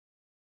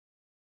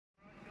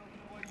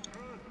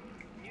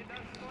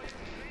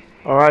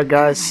Alright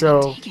guys,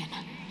 so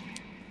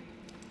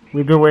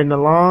we've been waiting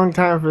a long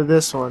time for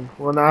this one.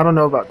 Well, I don't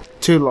know about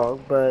too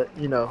long, but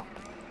you know,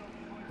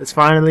 it's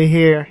finally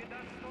here.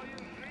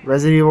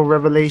 Resident Evil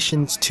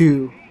Revelations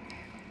 2,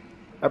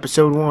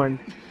 Episode 1.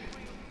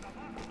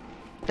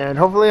 And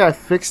hopefully I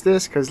fix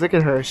this, because look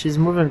at her, she's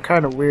moving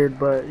kind of weird,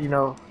 but you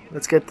know,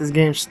 let's get this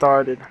game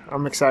started.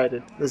 I'm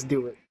excited. Let's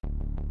do it.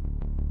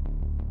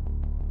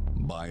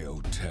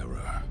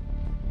 Bioterror.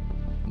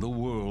 The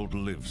world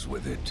lives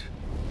with it.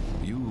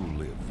 You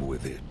live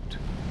with it.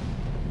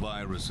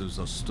 Viruses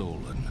are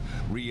stolen,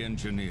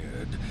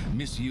 re-engineered,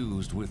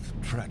 misused with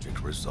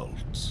tragic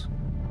results.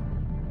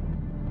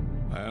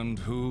 And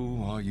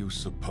who are you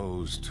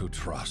supposed to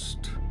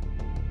trust?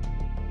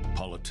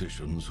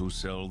 Politicians who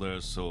sell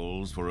their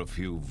souls for a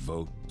few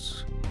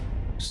votes?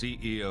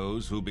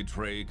 CEOs who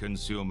betray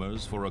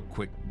consumers for a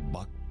quick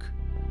buck?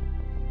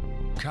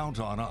 Count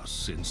on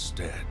us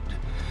instead.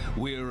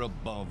 We're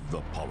above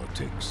the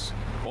politics,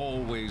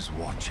 always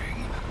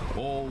watching,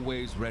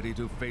 always ready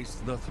to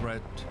face the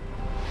threat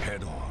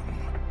head on.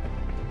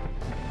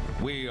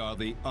 We are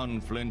the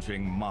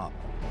unflinching mop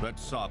that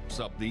sops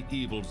up the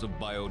evils of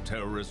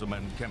bioterrorism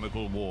and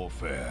chemical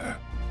warfare.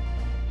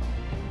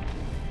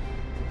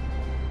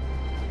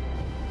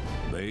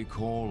 They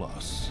call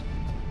us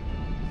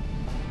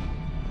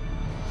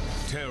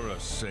Terra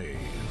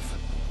Save.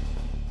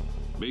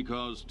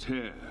 Because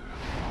tear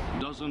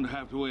doesn't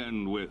have to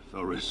end with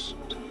a wrist.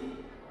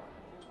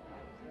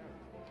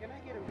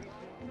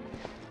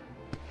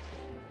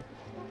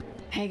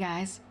 Hey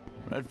guys.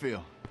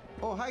 Redfield.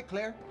 Oh, hi,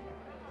 Claire.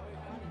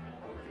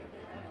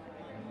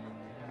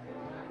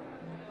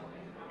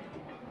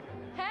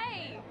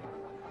 Hey!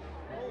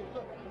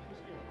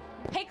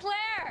 Hey,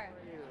 Claire!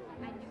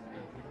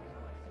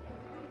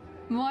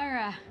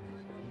 Moira.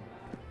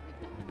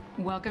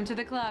 Welcome to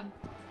the club.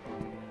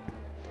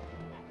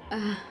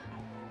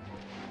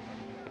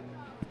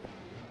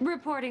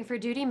 Reporting for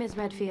duty, Ms.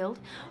 Redfield.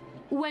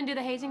 When do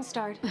the hazings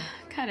start?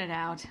 Cut it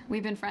out.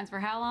 We've been friends for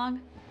how long?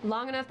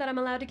 Long enough that I'm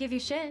allowed to give you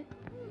shit.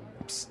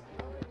 Psst.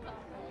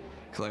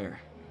 Claire,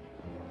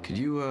 could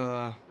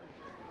you,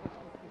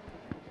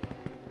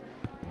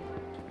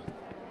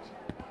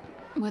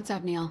 What's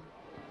up, Neil?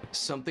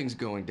 Something's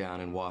going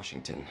down in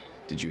Washington.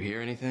 Did you hear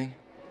anything?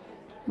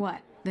 What,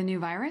 the new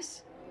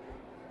virus?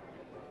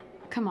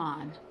 Come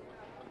on.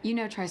 You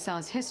know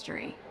Tricella's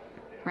history,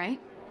 right?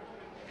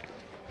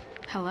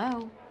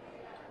 Hello?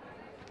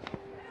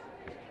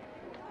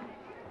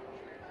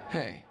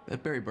 Hey,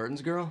 that Barry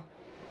Burton's girl?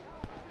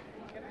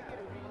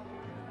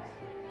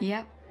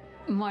 Yep.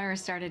 Moira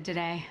started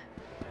today.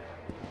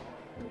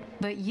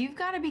 But you've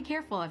got to be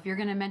careful if you're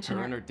going to mention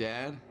Her and her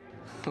dad?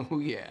 Oh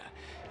yeah,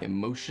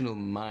 emotional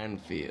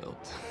minefield.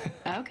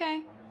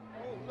 Okay.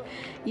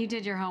 You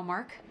did your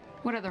homework.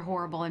 What other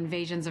horrible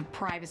invasions of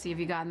privacy have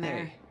you gotten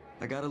there? Hey,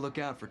 I gotta look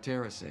out for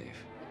Terra Save.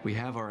 We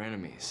have our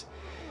enemies.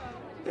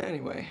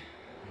 Anyway,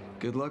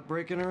 good luck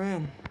breaking her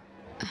in.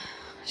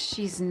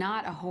 She's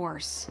not a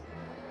horse.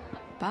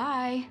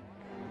 Bye.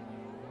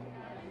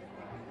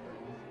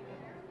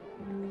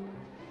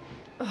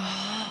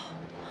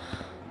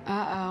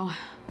 Uh-oh.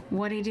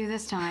 What'd he do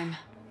this time?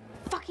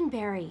 Fucking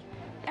Barry.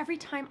 Every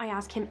time I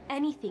ask him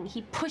anything,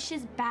 he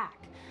pushes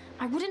back.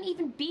 I wouldn't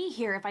even be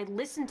here if I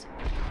listened.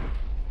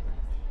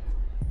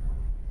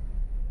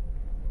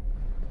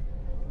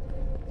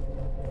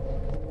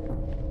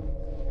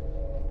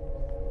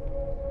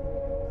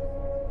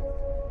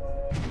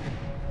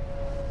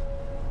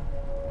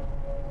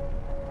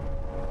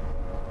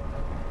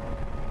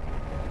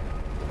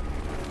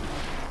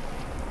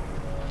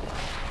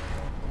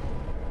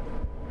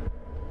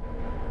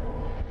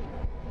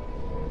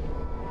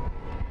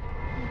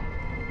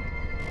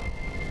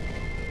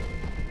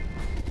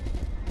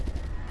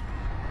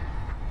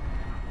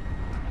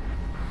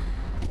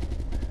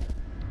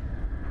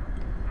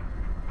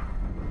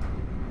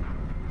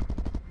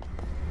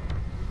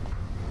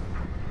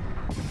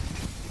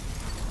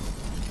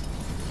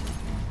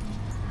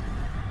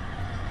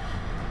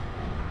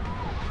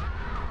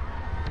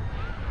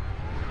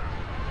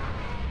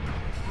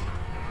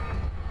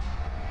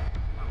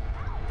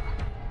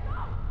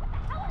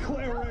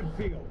 Claire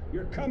Redfield,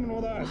 you're coming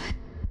with us.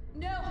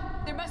 No!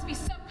 There must be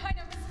some kind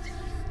of...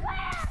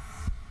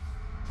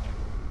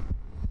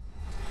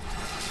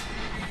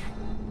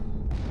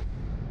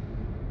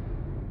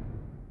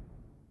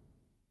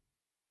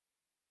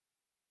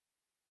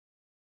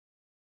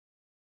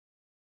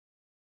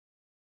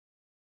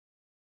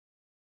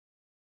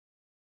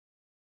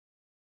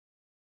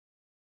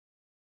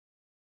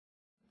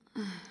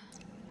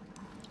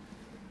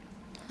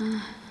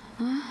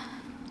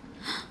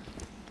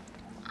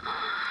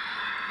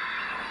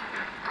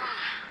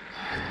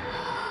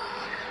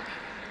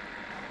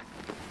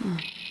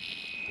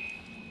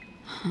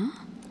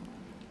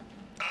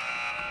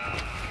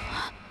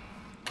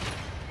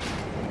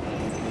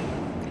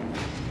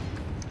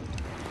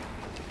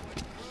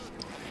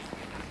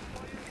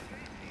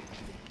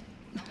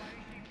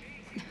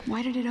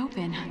 Why did it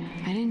open?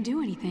 I didn't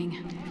do anything.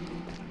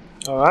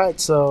 Alright,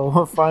 so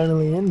we're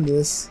finally in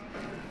this.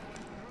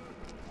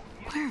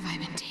 Where have I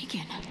been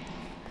taken?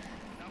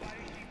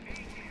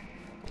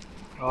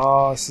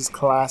 Oh, this is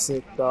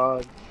classic,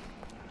 dog.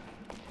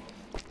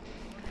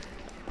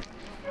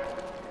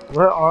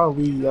 Where are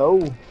we,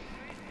 yo?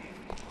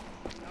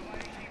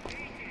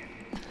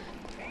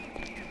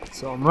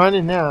 So I'm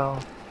running now.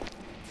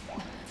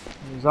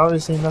 There's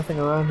obviously nothing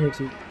around here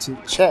to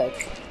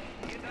check.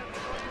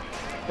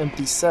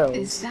 Empty cells.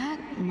 Is that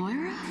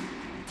Moira?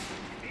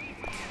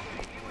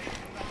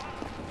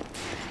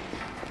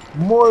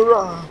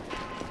 Moira!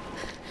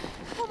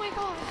 Oh my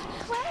god,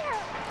 Claire!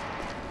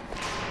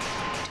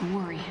 Don't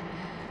worry.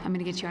 I'm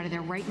gonna get you out of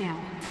there right now.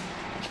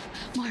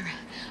 Moira,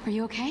 are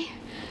you okay?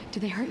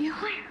 Did they hurt you?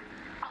 Claire!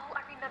 Oh,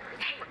 I remember.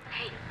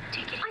 Hey,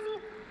 take it easy. I mean,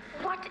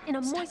 what in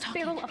a moist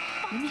talking. barrel of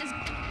fuck is...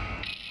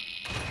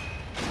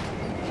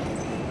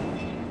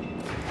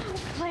 Oh,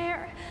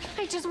 Claire,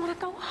 I just want to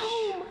go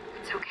home.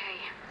 It's okay.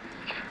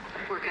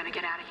 We're gonna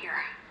get out of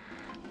here.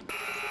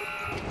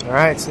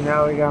 Alright, so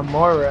now we got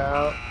Moira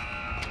out.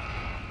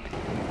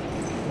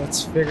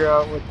 Let's figure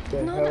out what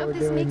the None hell of we're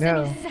this doing makes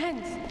now. any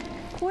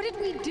sense. What did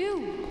we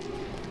do?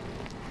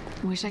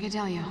 Wish I could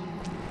tell you.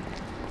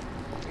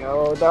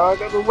 Yo,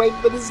 dog, I've been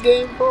waiting for this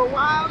game for a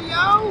while,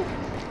 yo!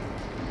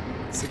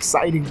 It's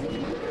exciting.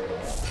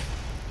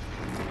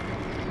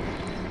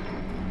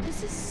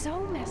 This is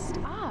so messed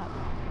up.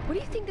 What do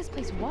you think this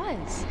place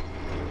was?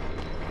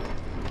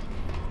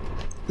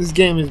 This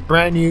game is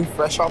brand new,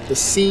 fresh off the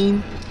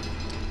scene.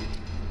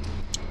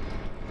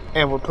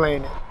 And we're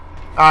playing it.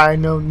 I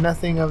know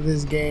nothing of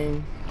this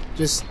game.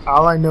 Just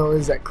all I know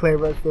is that Claire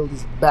Redfield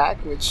is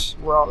back, which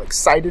we're all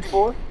excited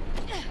for.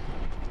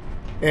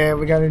 And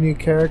we got a new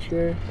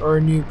character, or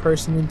a new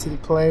person into the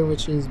play,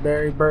 which is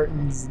Barry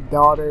Burton's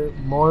daughter,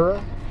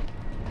 Moira.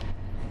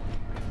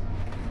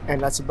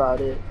 And that's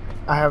about it.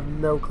 I have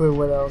no clue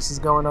what else is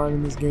going on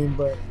in this game,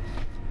 but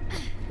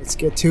let's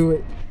get to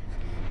it.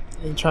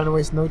 Ain't trying to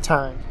waste no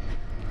time.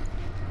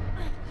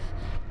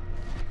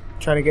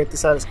 Trying to get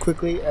this out as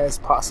quickly as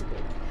possible.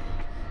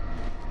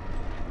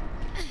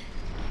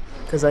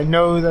 Because I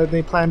know that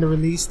they plan to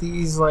release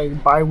these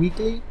like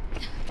bi-weekly.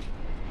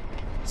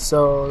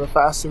 So the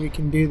faster we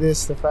can do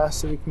this, the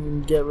faster we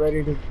can get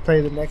ready to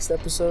play the next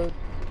episode.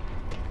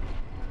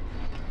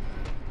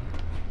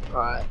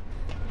 Alright.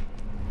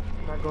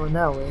 Not going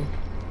that way.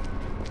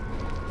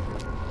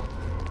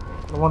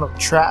 I don't want no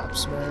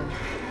traps, man.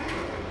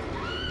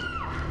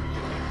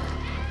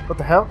 What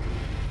the hell?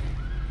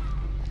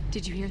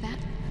 Did you hear that?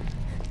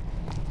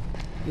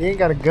 You ain't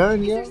got a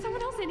gun Is yet? there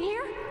someone else in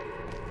here?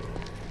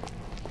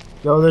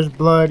 Yo, there's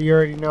blood. You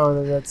already know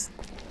that that's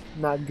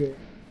not good.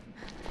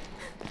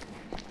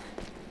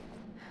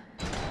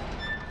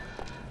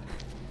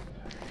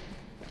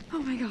 Oh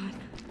my god.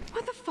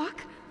 What the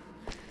fuck?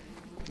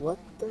 What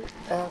the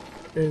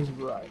F is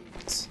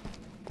right?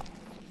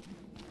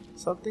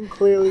 Something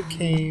clearly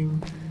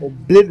came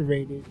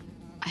obliterated.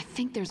 I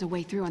think there's a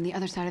way through on the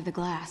other side of the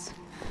glass.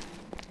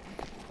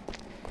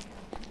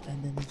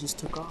 And then it just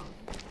took off.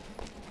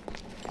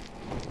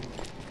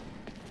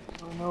 I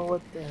don't know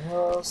what the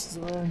hell else is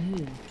around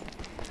here.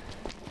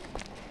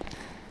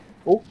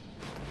 Oh.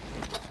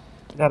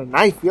 I got a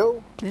knife,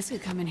 yo. This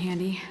could come in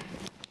handy.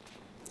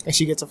 And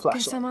she gets a Guess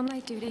flashlight. I'm on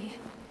light duty.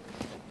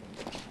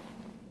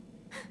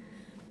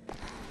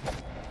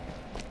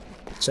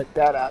 Check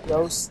that out,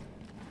 yo.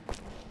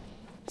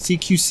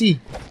 CQC.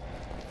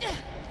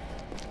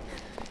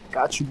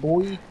 Got you,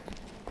 boy.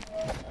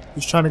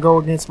 He's trying to go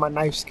against my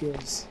knife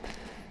skills.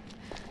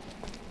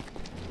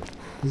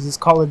 Is this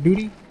Call of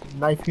Duty?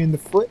 Knife you in the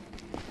foot?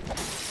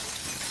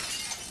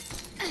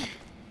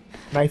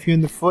 Knife you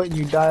in the foot and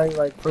you die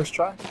like first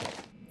try?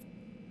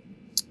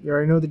 You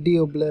already know the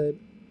deal, blood.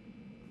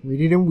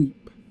 Read it and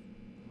weep.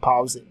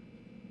 Pause it.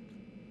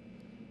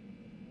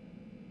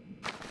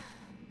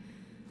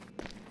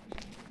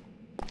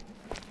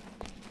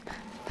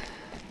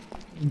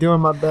 I'm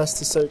doing my best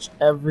to search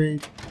every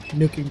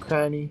nook and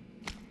cranny.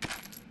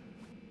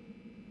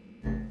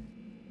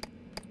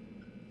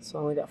 So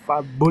I only got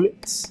 5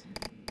 bullets.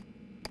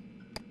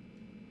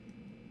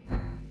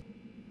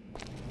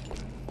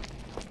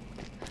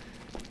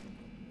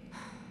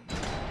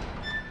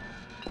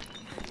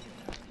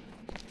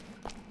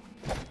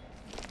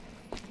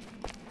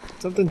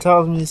 Something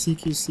tells me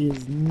CQC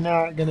is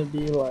not gonna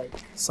be like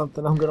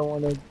something I'm gonna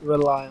want to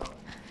rely on.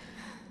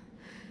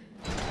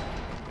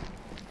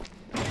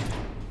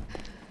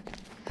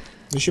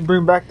 We should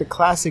bring back the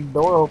classic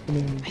door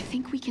opening. I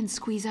think we can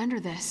squeeze under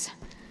this.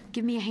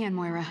 Give me a hand,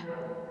 Moira.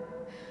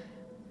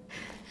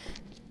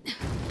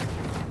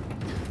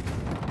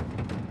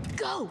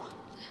 Go!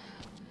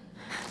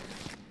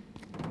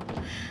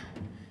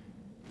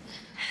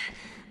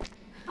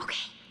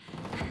 Okay.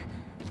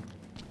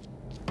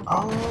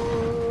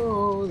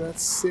 Oh,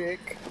 that's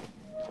sick.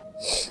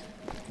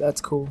 That's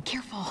cool.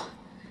 Careful.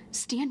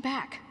 Stand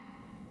back.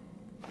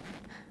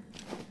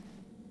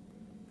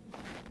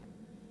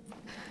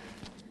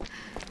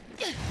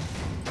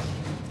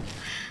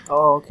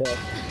 Oh, okay.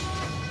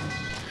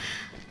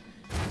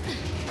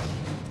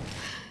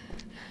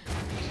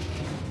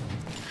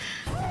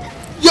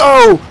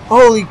 Yo!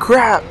 Holy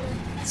crap!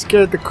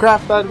 Scared the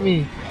crap out of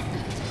me.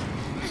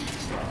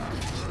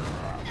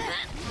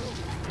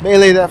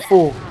 Melee that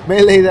fool.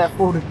 Melee that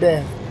fool to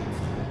death.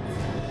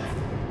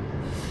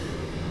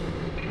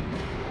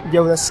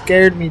 Yo, that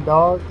scared me,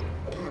 dog.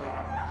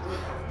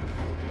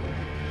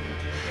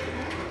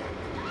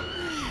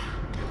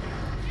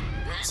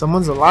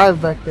 Someone's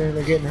alive back there and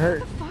they're getting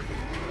hurt.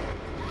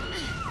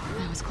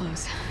 That was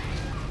close.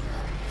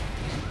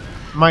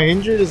 Am I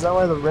injured? Is that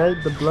why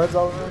the blood's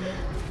all around me?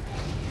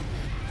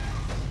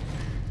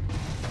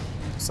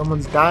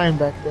 Someone's dying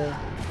back there.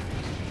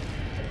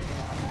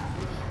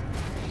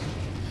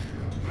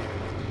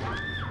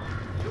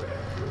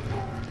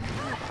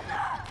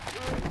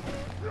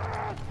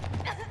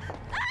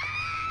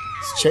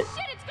 Shit,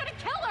 it's gonna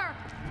kill her!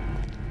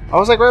 I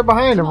was like right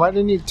behind him. Why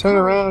didn't he turn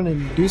around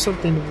and do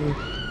something to me?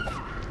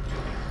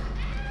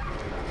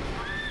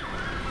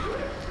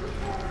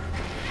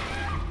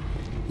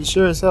 He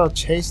sure as hell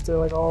chased her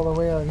like all the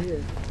way out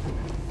here.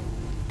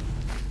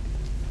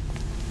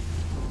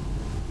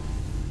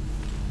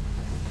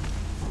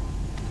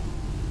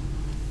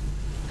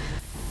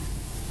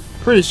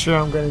 Pretty sure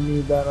I'm gonna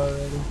need that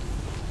already.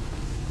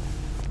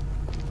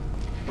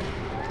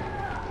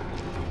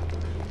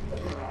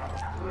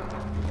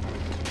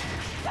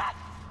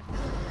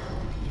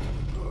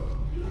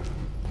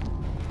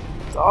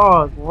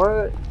 Dog,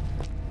 what?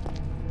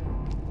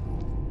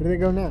 Where do they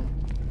go now?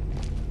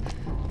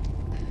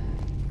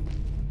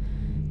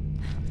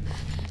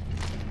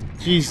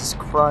 Jesus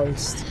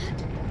Christ.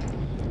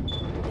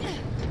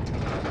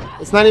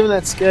 It's not even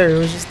that scary, it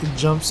was just a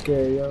jump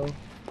scare, yo.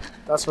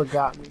 That's what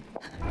got me.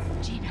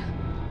 Gina.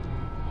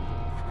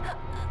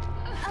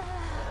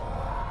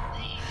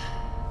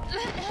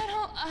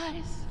 Little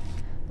eyes.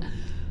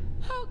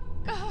 Oh,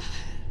 God.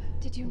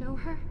 Did you know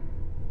her?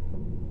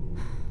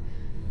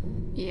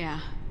 Yeah.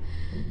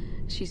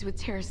 She's with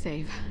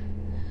TerraSave.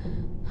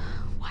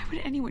 Why would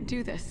anyone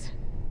do this?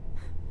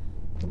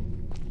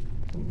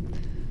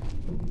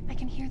 I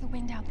can hear the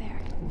wind out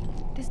there.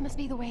 This must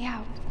be the way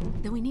out.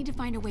 Then we need to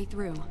find a way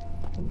through.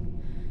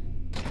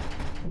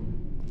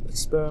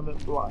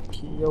 Experiment block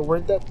key. Yo,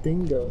 where'd that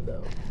thing go,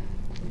 though?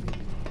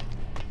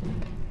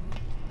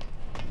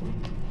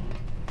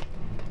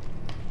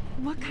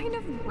 What kind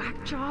of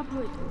whack job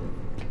would...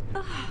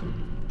 Ugh,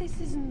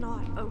 this is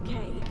not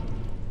okay.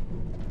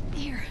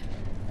 Here.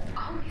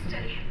 Hold me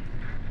steady.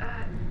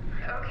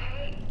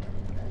 Okay.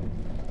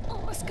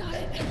 Almost got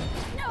it.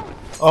 No!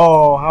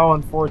 Oh, how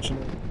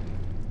unfortunate.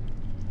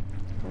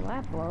 Well,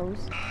 that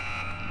blows.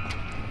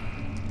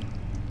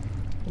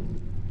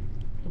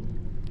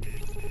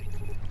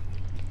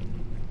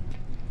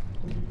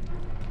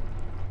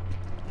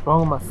 What's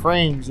wrong with my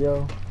frames,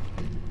 yo?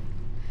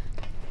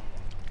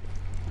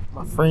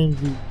 My frames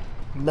be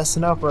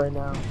messing up right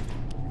now.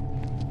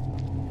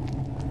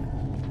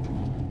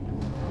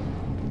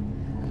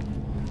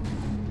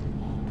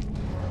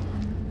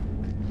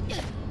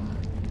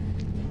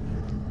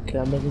 Okay,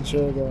 I'm making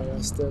sure that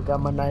I still got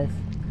my knife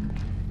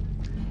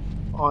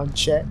on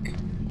check.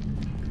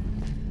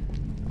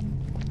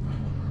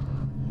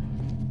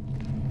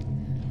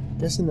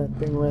 Guessing that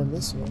thing ran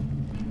this way.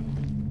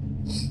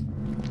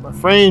 My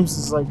frames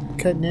is like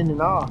cutting in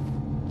and off.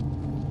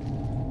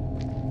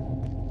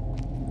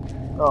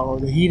 Oh,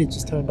 the heater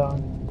just turned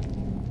on.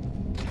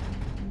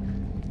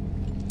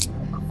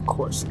 Of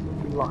course, it will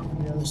be locked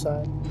from the other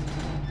side.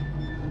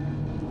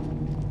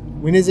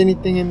 When is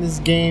anything in this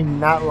game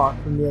not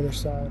locked from the other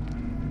side?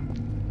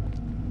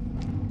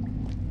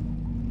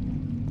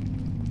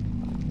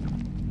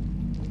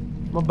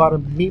 I'm about to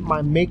meet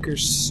my maker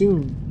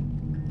soon.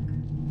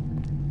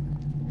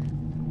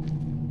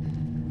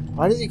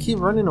 Why does he keep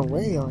running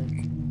away? Like,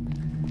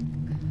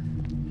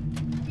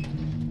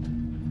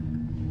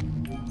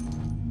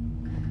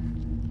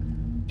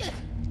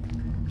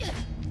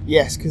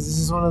 yes, because this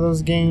is one of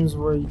those games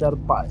where you gotta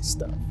buy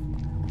stuff.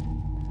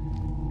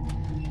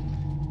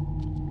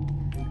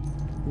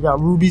 We got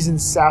rubies and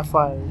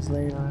sapphires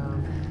laying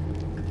around.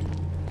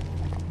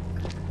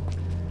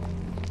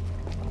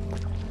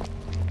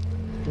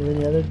 Are there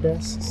any other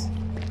desks?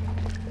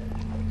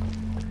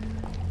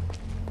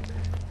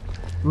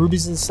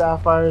 Rubies and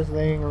sapphires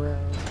laying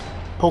around.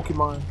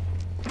 Pokemon.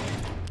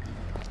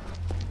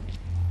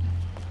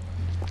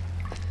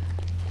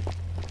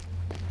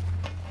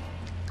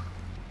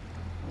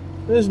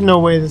 There's no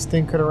way this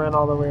thing could have ran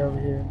all the way over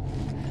here.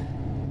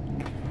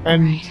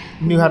 And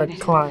knew how to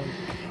climb.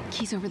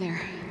 Key's over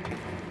there.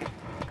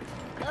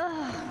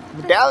 Ugh,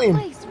 Medallion.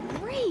 this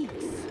place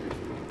reeks.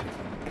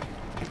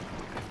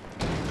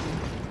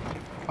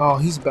 Oh,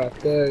 he's back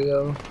there,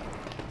 yo.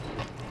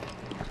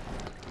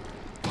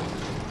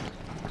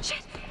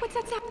 Shit, what's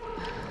that sound?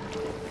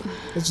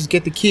 Let's just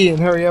get the key and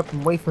hurry up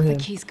and wait for him.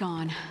 The key's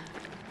gone.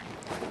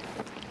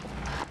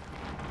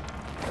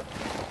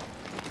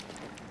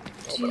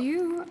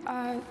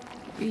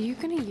 Are you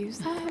gonna use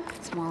that?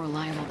 It's more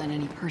reliable than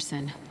any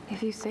person.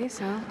 If you say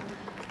so.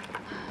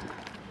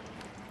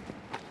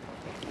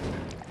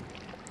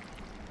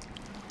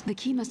 The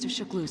key must have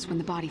shook loose when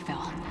the body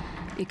fell.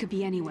 It could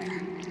be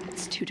anywhere.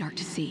 It's too dark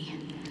to see.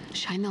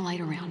 Shine the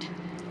light around.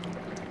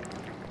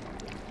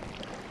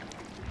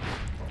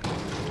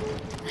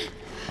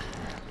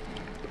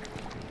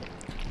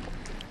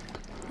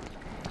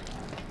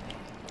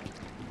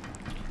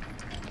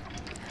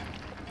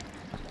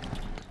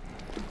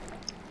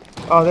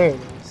 Oh, there it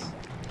is.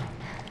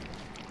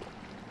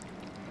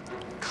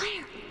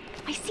 Claire,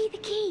 I see the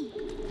key.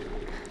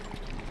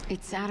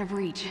 It's out of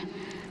reach.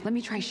 Let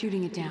me try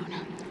shooting it down.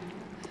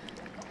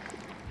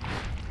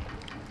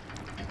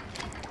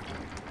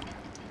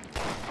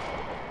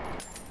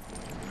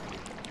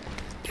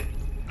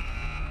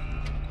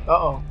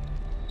 Uh-oh.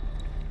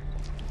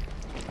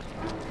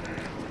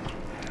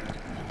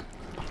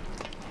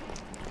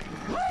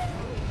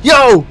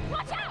 Yo!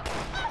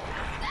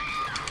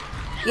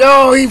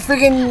 Yo, he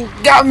freaking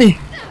got me!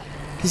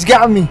 He's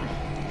got me!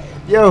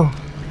 Yo!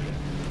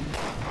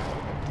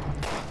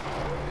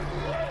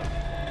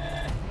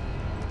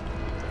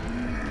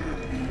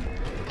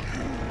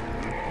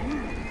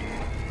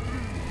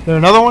 There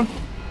another one?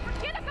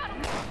 Forget about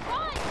him!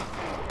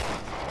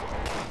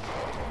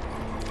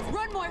 Run!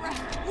 Run, Moira!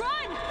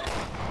 Run!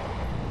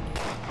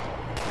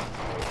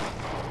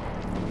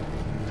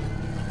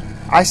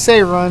 I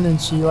say run and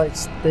she like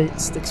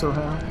sticks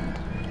around.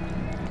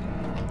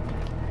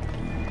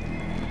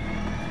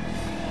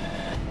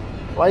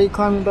 Why are you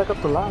climbing back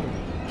up the ladder?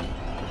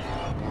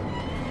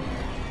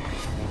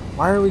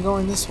 Why are we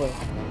going this way?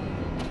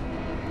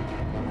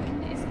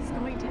 When is this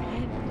going to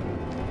end?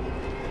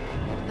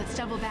 Let's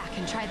double back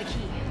and try the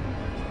key.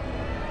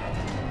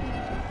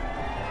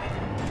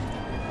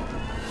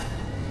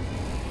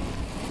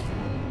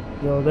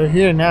 Yo, they're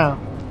here now.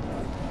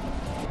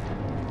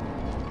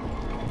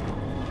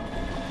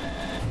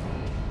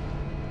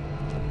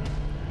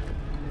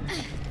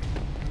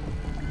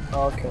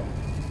 Okay.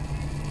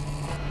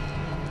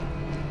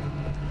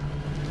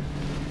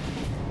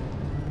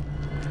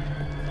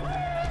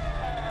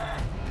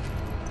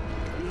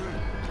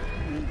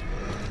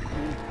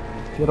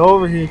 Get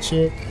over here,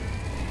 chick.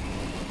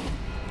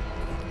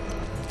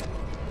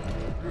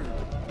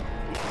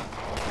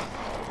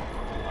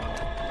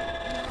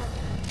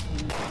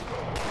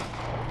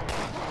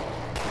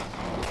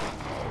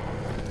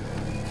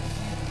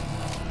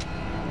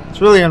 It's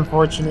really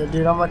unfortunate,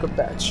 dude. I'm like a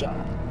bad shot.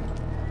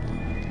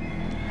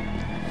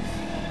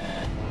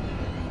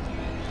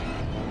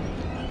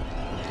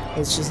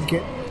 Let's just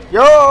get...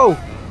 Yo!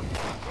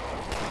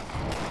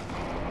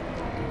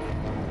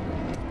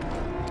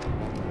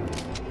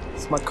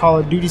 It's my Call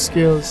of Duty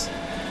skills.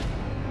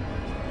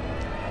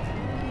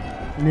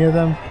 Any of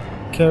them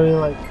carry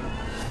like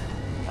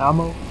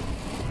ammo?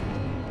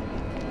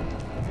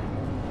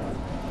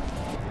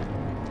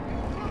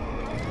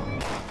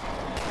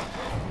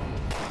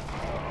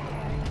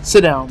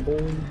 Sit down,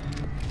 boy.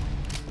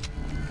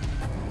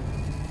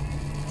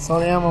 It's all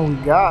the ammo we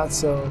got,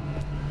 so...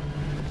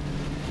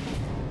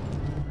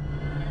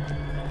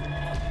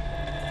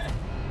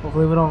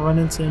 Hopefully we don't run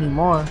into any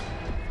more.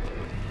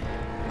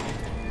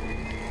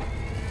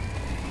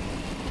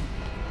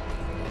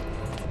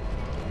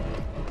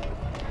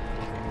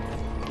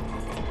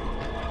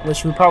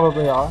 Which we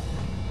probably are.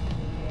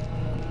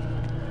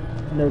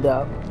 No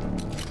doubt.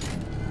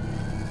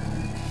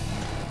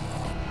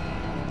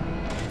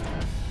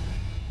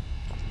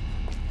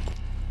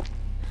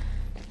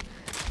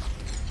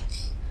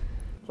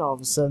 All of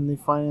a sudden they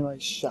finding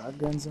like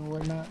shotguns and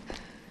whatnot.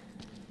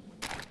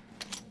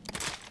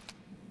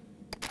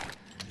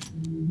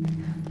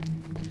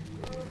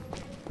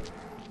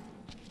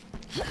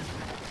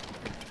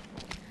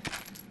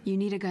 You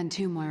need a gun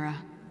too, Moira.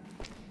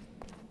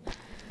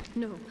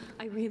 No,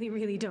 I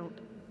really don't.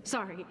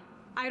 Sorry,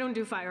 I don't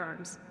do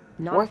firearms.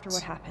 Not What? after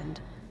what happened.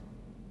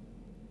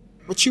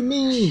 What you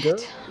mean, girl?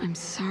 I'm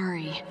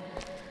sorry.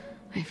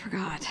 I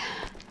forgot.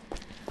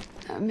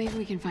 Maybe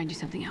we can find you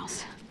something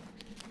else.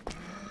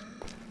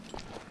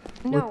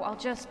 No, I'll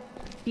just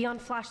be on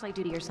flashlight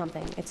duty or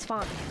something. It's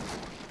fine.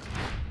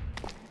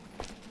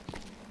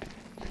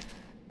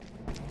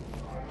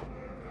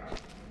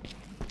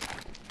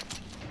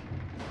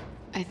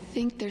 I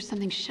think there's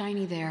something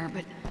shiny there,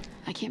 but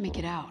I can't make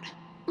it out.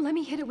 Let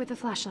me hit it with the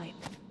flashlight.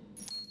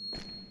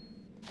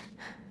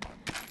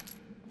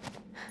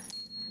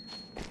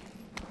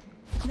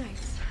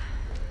 Nice.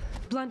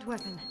 Blunt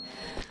weapon.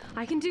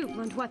 I can do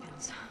blunt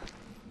weapons.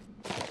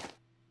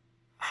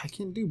 I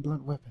can do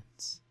blunt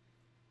weapons.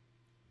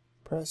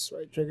 Press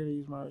right trigger to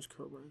use Moira's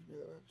crowbar.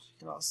 You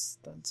can also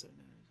stun certain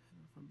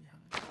enemies from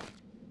behind.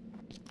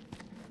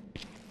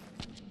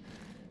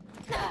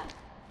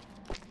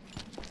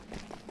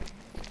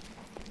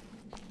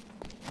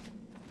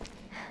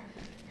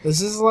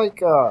 This is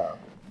like what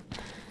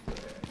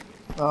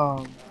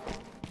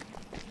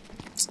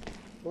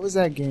was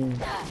that game?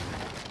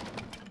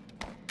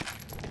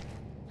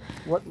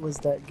 What was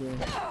that game?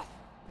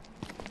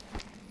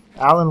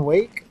 Alan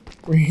Wake?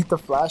 Where you hit the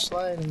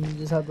flashlight and you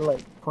just have to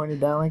like point it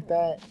down like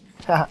that?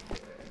 That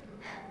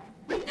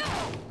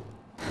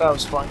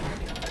was fun.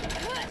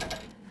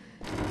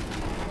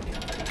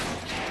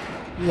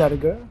 You gotta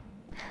go.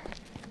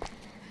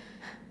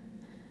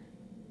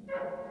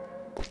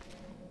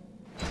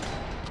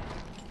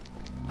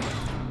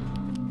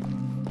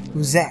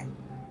 Who's that?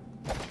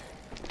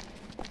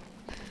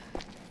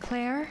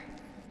 Claire,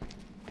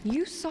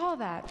 you saw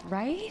that,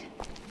 right?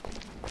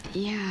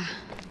 Yeah,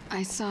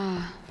 I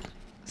saw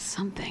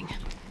something.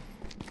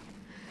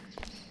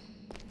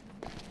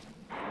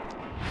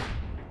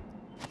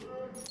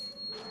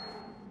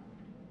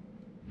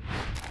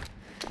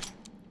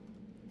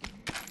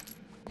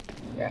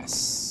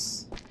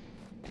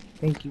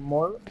 Thank you,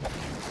 Moira.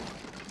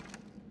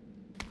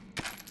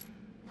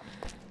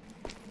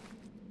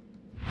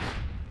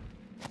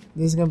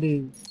 This is gonna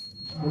be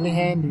really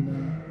handy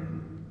now.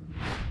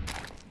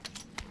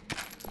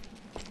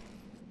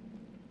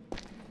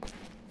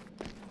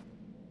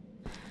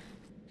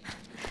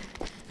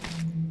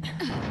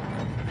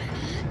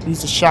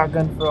 Use a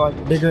shotgun for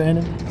like bigger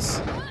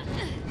enemies.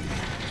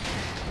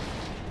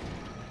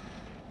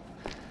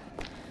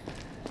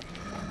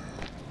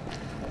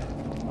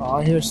 Oh,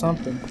 I hear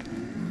something.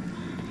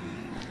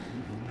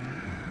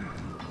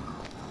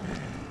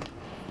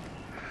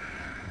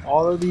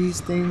 All of these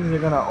things are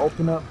gonna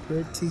open up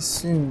pretty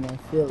soon, I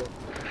feel it.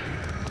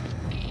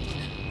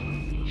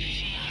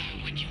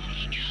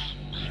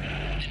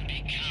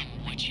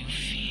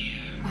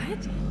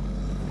 What?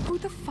 Who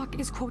the fuck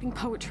is quoting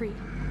poetry?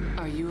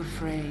 Are you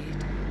afraid?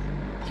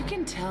 You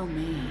can tell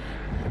me.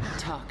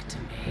 Talk to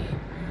me.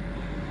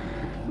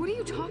 What are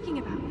you talking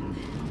about?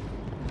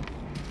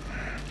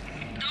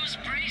 Those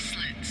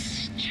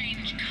bracelets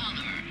change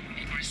color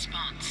in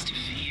response to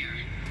fear.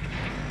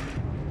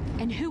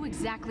 And who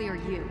exactly are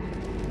you?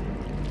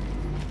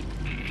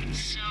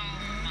 So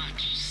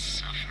much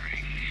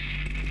suffering.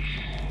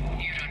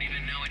 You don't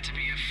even know what to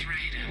be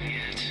afraid of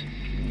yet.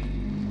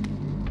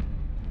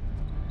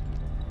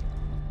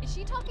 Is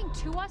she talking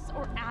to us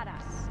or at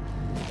us?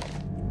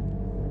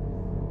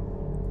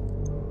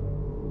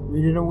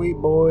 Read it a week,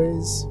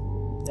 boys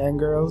and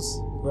girls,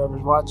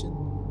 whoever's watching.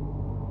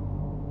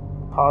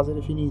 Pause it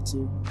if you need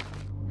to.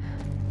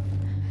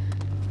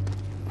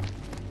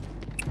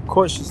 Of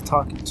course she's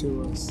talking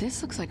to us.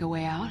 This looks like a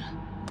way out.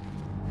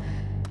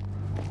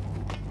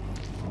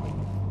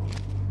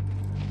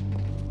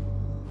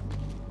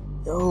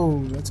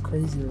 Yo, that's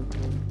crazy right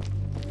there.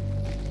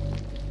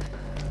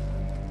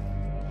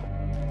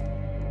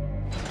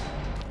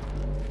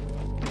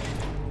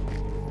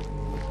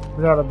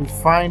 We gotta be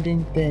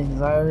finding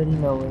things. I already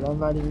know it. I'm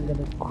not even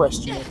gonna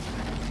question it.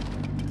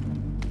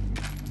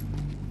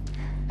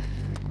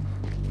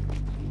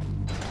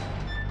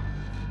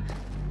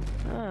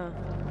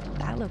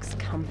 That looks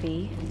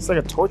comfy. It's like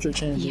a torture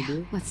chamber, Yeah,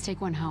 dude. let's take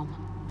one home.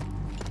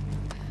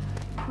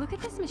 Look at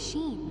this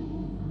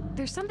machine.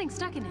 There's something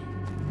stuck in it.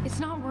 It's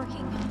not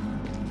working.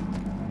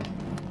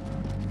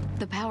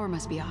 The power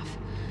must be off.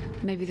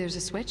 Maybe there's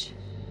a switch?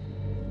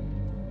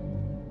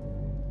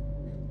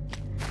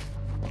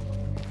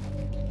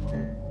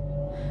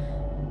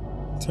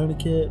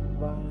 Tourniquet,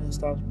 violence,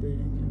 stops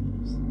bleeding.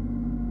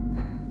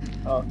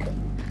 Okay.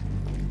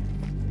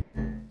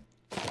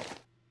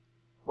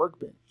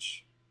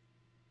 Workbench.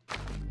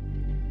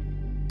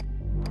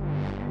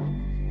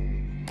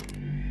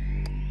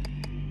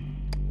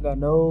 Got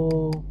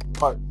no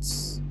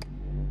parts.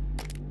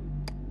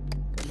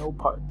 Got no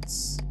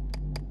parts.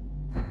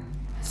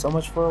 So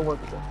much for a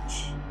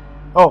workbench.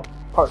 Oh,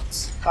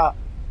 parts. Ah,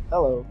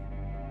 hello.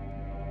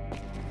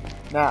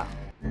 Now.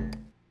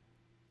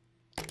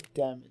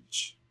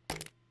 Damage.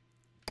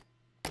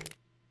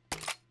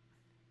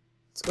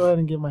 Let's go ahead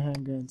and give my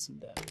handgun some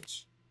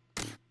damage.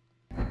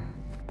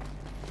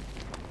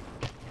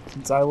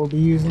 Since I will be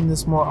using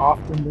this more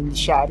often than the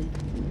shotty.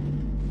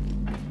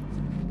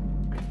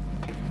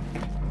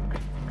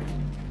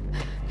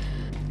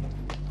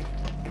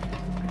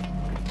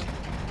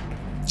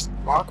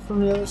 Lock from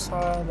the other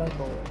side like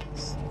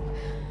always.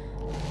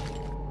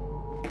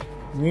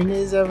 When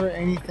is ever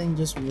anything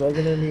just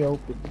regularly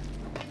open?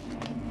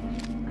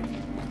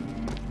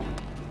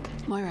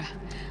 Moira,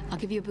 I'll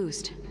give you a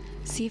boost.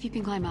 See if you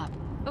can climb up.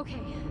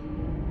 Okay.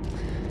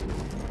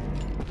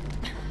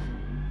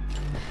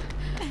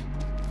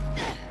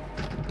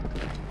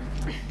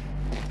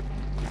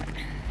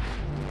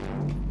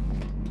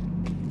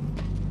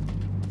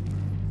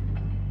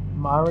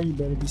 Moira, you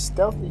better be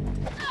stealthy.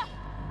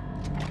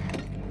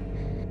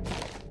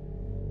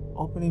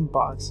 Opening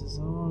boxes.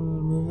 I want to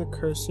remove the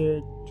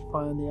cursor to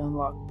find the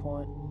unlock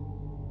point.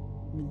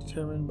 Be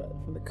determined by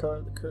from the color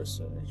of the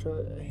cursor.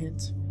 A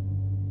hint.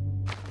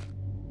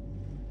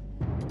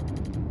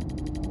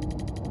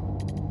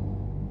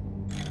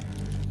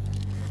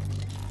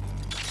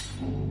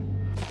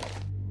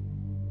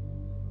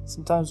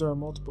 Sometimes there are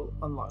multiple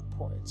unlock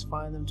points.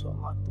 Find them to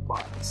unlock the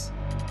box.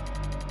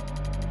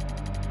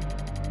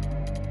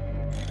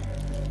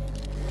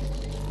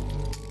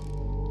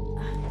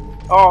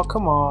 Oh,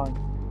 come on.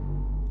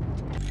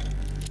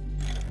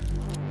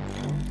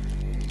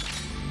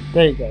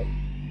 There you go.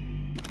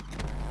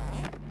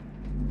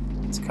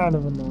 It's kind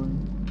of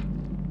annoying.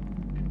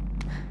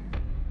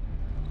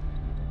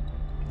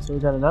 So we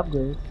got an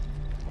upgrade.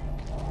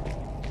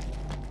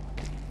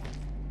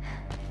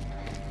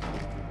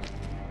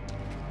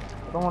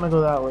 I don't want to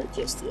go that way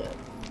just yet.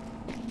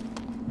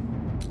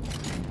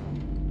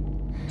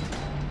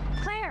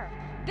 Claire,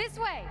 this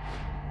way.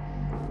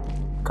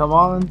 Come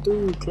on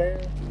through, Claire.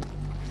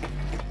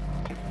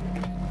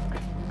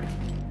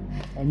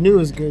 I knew it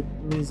was a good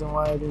reason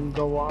why I didn't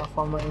go off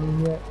on my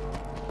own yet.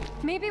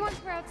 Maybe once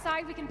we're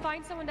outside, we can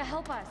find someone to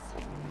help us.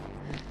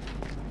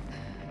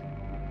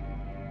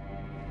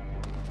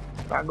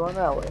 Not going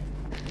that way.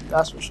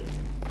 That's for sure.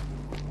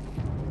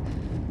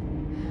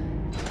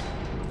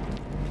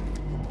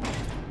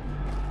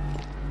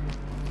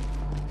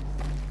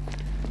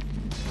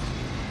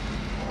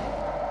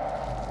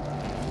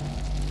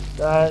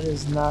 That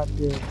is not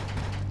good.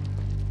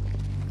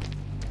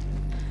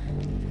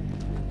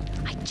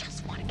 I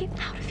just want to get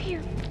out of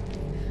here.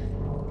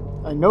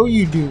 I know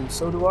you do,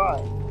 so do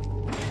I.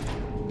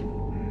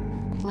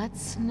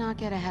 Let's not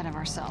get ahead of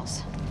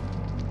ourselves.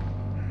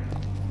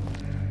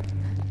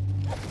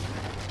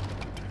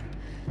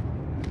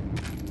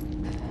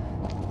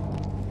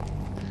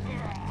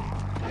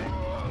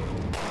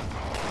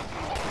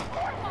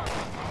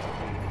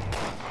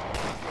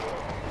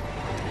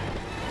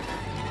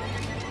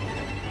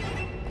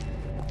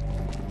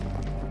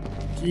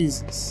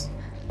 Jesus.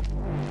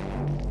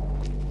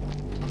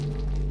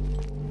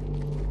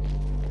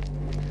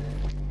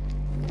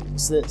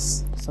 What's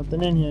this?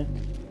 Something in here.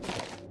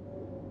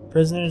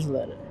 Prisoner's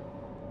letter.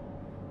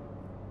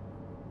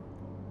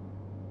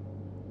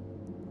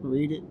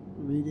 Read it,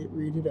 read it,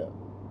 read it up.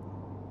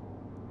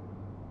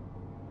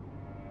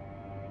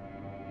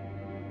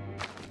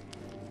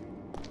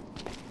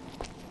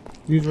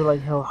 Dudes were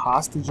like held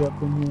hostage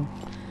up in here.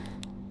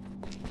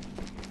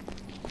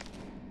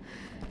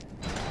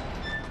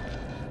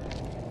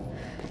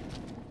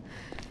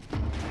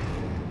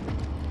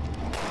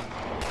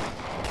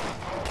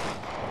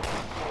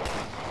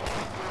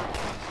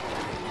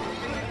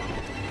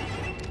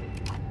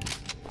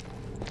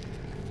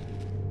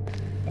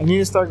 I need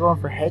to start going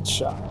for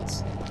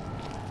headshots.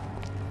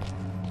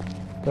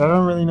 But I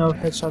don't really know if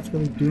headshots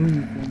really do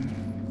anything.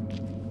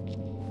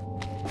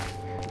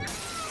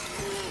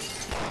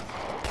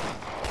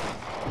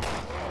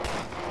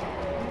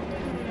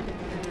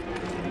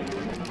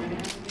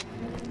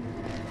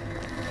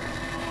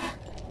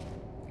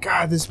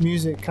 God, this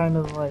music kind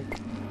of like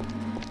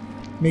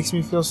makes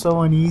me feel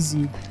so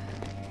uneasy.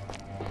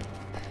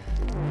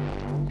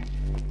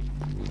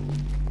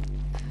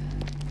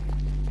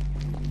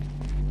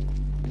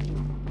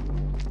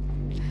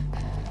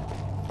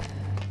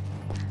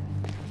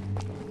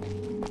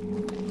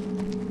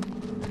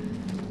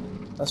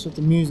 That's what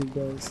the music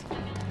does.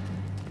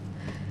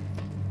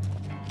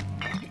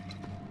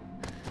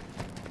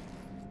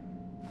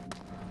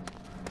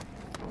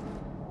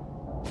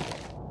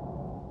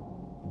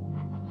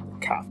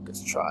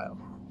 Kafka's trial.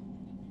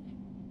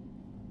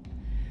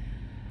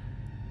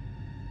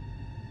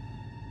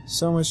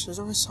 So much, there's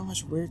always so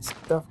much weird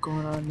stuff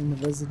going on in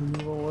the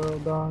Resident Evil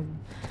world, dog.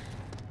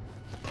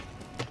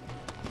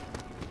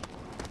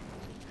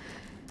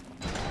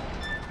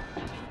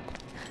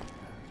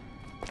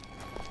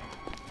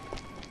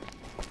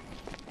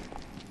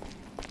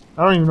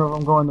 I don't even know if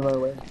I'm going the right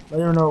way. I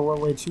don't even know what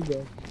way to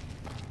go.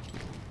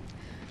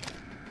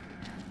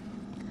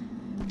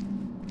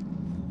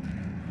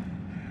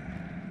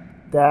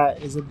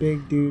 That is a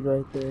big dude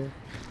right there.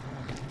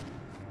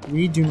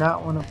 We don't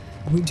want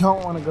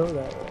to go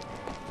that way.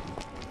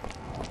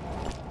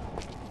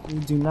 We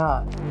do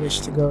not wish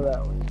to go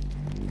that way.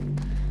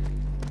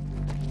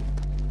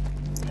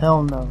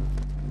 Hell no.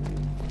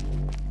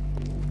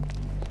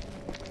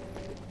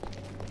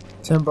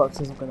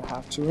 $10 isn't gonna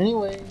have to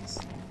anyways.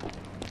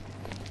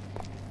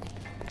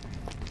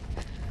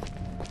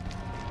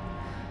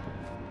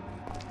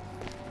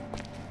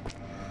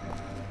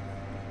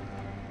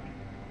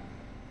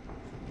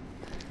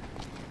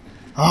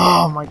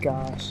 Oh my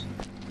gosh.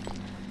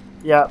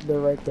 Yeah, they're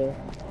right there.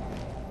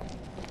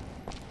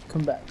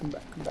 Come back, come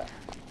back, come back.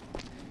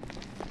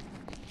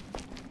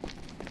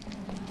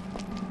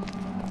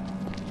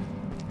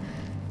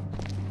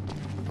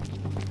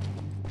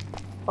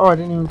 Oh, I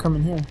didn't even come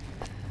in here.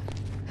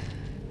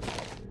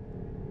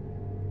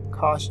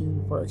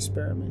 Caution for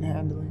experiment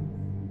handling.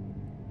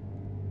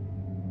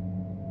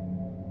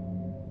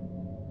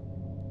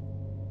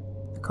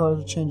 The colors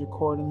will change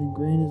accordingly.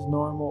 Green is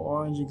normal,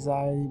 orange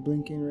anxiety,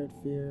 blinking red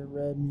fear,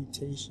 red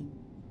mutation.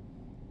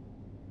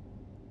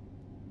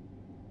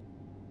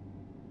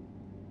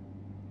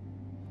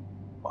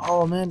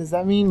 Oh man, does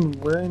that mean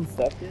we're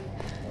infected?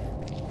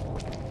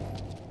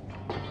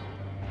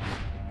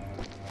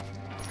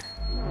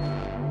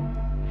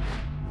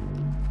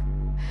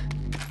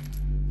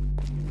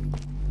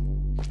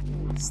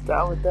 Is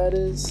that what that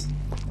is?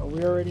 Are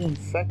we already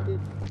infected?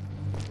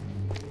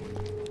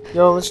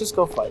 Yo, let's just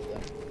go fight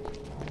them.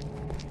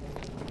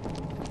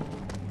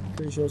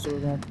 Pretty sure that's what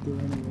we're gonna have to do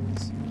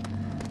anyways.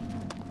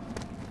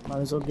 Might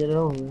as well get it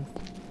over with.